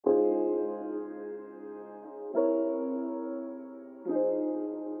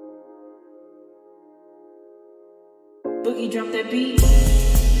Boogie drop that beat.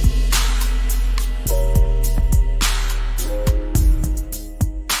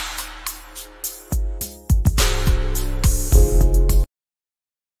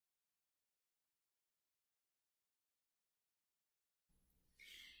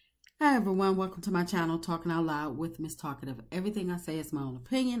 Hi everyone, welcome to my channel, Talking Out Loud with Miss Talkative. Everything I say is my own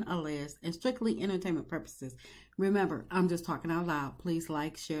opinion, alleged, and strictly entertainment purposes. Remember, I'm just talking out loud. Please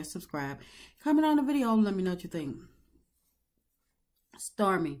like, share, subscribe. Comment on the video and let me know what you think.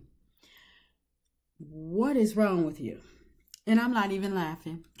 Stormi, what is wrong with you? And I'm not even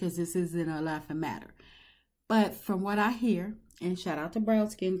laughing because this isn't a laughing matter. But from what I hear, and shout out to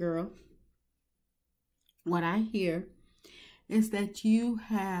Brown Skin Girl, what I hear is that you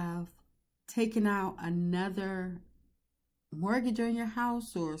have taken out another mortgage on your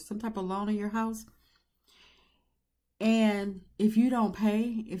house or some type of loan on your house. And if you don't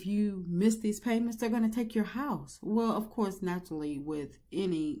pay, if you miss these payments, they're going to take your house. Well, of course, naturally with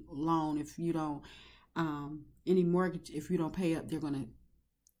any loan, if you don't, any mortgage, if you don't pay up, they're going to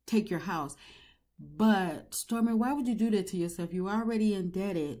take your house. But Stormi, why would you do that to yourself? You're already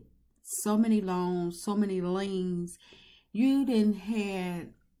indebted. So many loans, so many liens. You didn't have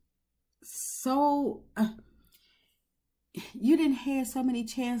so many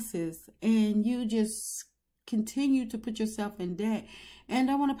chances, and you just continue to put yourself in debt and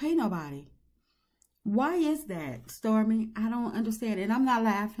don't want to pay nobody. Why is that, Stormi? I don't understand. And I'm not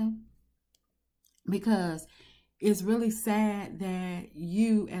laughing because it's really sad that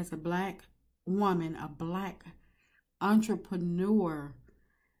you, as a black woman, a black entrepreneur,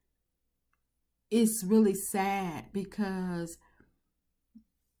 it's really sad because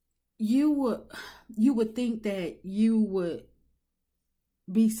you would think that you would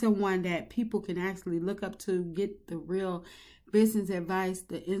be someone that people can actually look up to, get the real business advice,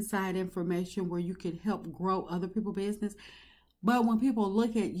 the inside information where you can help grow other people's business. But when people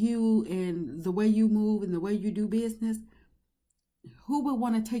look at you and the way you move and the way you do business, who would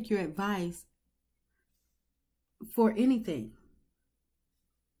want to take your advice for anything?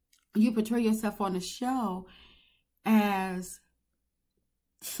 You portray yourself on the show as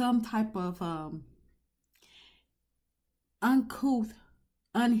some type of uncouth,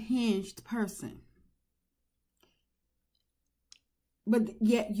 unhinged person. But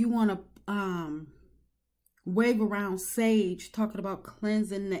yet you want to wave around sage, talking about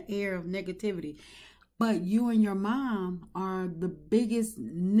cleansing the air of negativity. But you and your mom are the biggest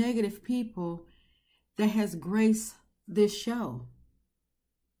negative people that has graced this show.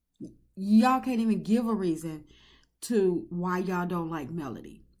 Y'all can't even give a reason to why y'all don't like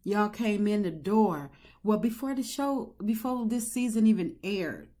Melody. Y'all came in the door. Well, before the show, before this season even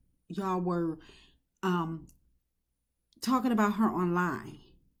aired, y'all were talking about her online.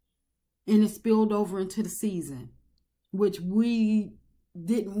 And it spilled over into the season, which we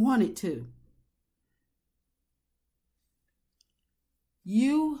didn't want it to.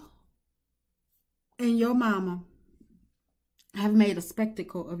 You and your mama have made a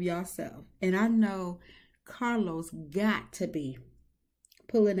spectacle of yourself. And I know Carlos got to be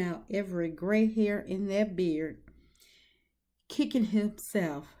pulling out every gray hair in that beard, kicking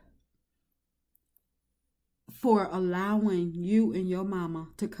himself for allowing you and your mama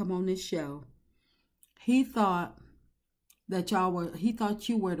to come on this show. He thought that he thought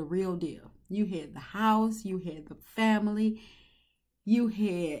you were the real deal. You had the house, you had the family, you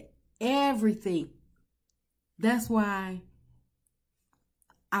had everything. That's why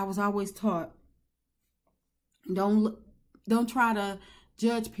I was always taught, don't try to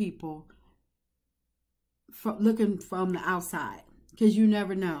judge people looking from the outside, because you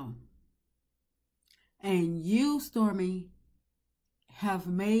never know. And you, Stormi, have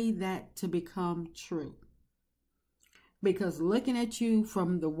made that to become true. Because looking at you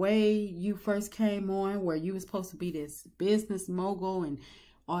from the way you first came on, where you were supposed to be this business mogul and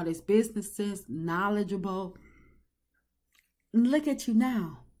all this business sense, knowledgeable, look at you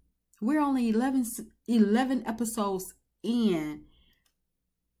now. We're only 11 episodes in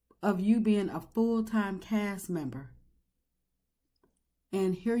of you being a full-time cast member.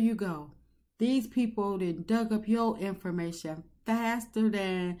 And here you go. These people that dug up your information faster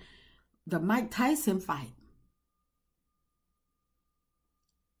than the Mike Tyson fight.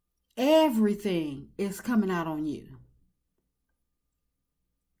 Everything is coming out on you.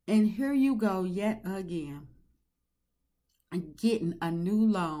 And here you go yet again, getting a new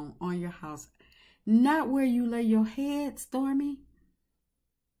loan on your house. Not where you lay your head, Stormi.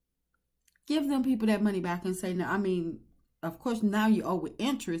 Give them people that money back and say, no, I mean, of course, now you owe with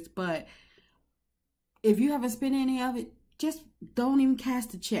interest, but if you haven't spent any of it, just don't even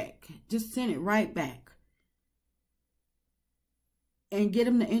cast a check. Just send it right back. and get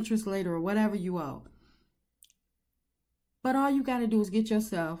them the interest later or whatever you owe. But all you got to do is get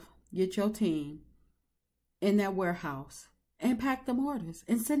your team in that warehouse and pack them orders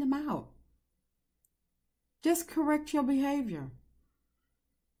and send them out. Just correct your behavior.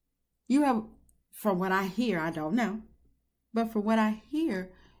 You have, from what I hear, I don't know, but from what I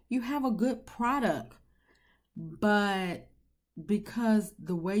hear, you have a good product. But because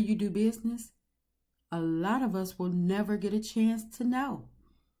the way you do business, a lot of us will never get a chance to know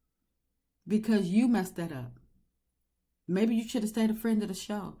because you messed that up. Maybe you should have stayed a friend of the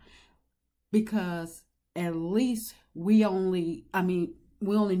show, because at least we only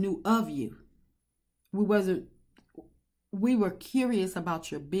knew of you. We were curious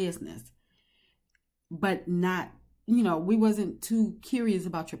about your business, but not, we wasn't too curious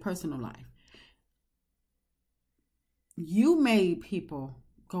about your personal life. You made people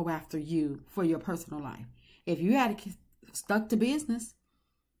go after you for your personal life. If you had stuck to business,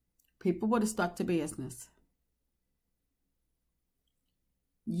 people would have stuck to business.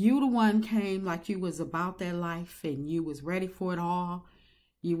 You the one came like you was about that life and you was ready for it all.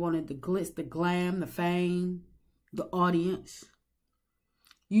 You wanted the glitz, the glam, the fame, the audience.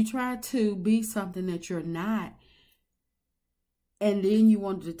 You tried to be something that you're not. And then you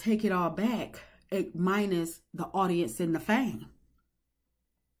wanted to take it all back, minus the audience and the fame.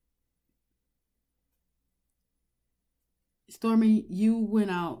 Stormi, you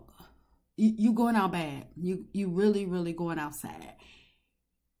went out. You going out bad. You really, really going out sad.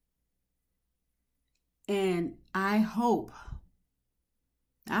 And I hope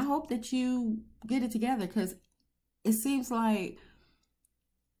that you get it together, because it seems like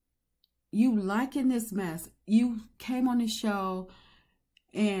you liking this mess. You came on this show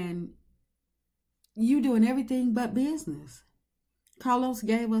and you doing everything but business. Carlos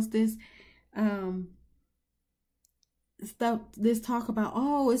gave us this this talk about,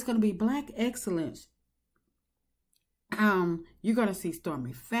 it's going to be Black excellence. You're going to see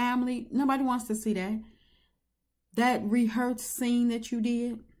Stormi family. Nobody wants to see that. That rehearsed scene that you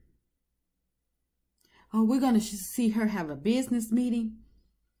did. Oh, we're going to see her have a business meeting.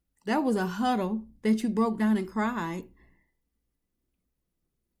 That was a huddle that you broke down and cried.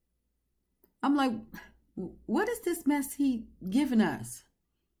 I'm like, what is this mess he giving us?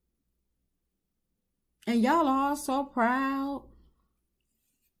 And y'all all so proud,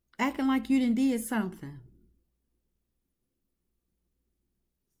 acting like you done did something.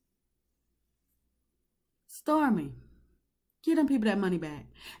 Stormi, give them people that money back.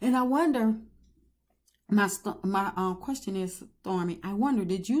 And I wonder, my question is, Stormi, I wonder,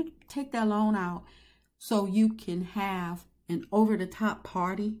 did you take that loan out so you can have an over-the-top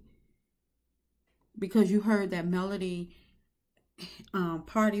party? Because you heard that Melody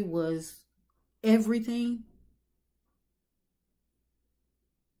party was everything?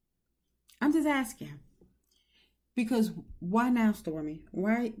 I'm just asking. Because why now, Stormi?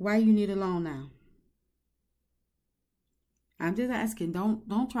 Why you need a loan now? I'm just asking.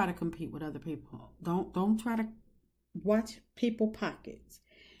 Don't try to compete with other people. Don't try to watch people pockets.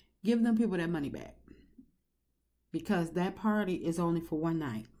 Give them people that money back. Because that party is only for one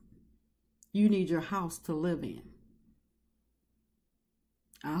night. You need your house to live in.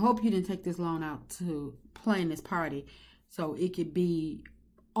 I hope you didn't take this loan out to plan this party so it could be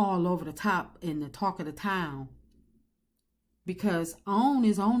all over the top and the talk of the town. Because OWN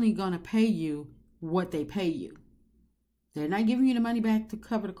is only going to pay you what they pay you. They're not giving you the money back to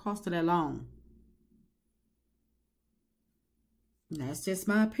cover the cost of that loan. That's just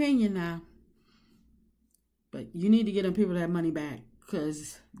my opinion now. But you need to get them people that money back,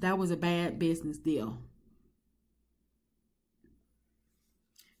 because that was a bad business deal.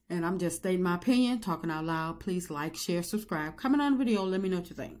 And I'm just stating my opinion, talking out loud. Please like, share, subscribe. Comment on the video. Let me know what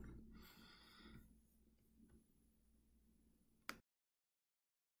you think.